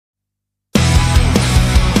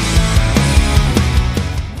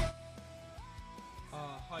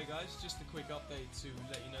guys, just a quick update to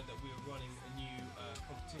let you know that we are running a new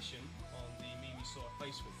competition on the MiMi Soya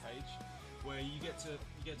Facebook page, where you get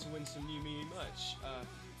to win some new MiMi merch.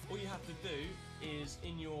 All you have to do is,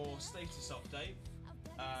 in your status update,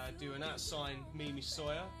 do an @MiMi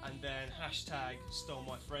Soya and then hashtag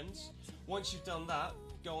 #StoleMyFriends. Once you've done that,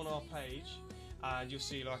 go on our page and you'll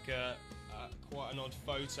see like quite an odd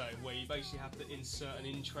photo where you basically have to insert an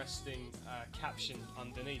interesting caption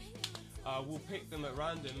underneath. We'll pick them at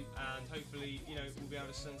random and hopefully, we'll be able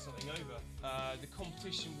to send something over. The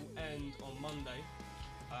competition will end on Monday,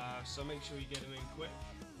 so make sure you get them in quick.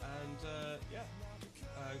 And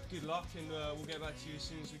good luck, and we'll get back to you as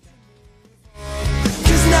soon as we can.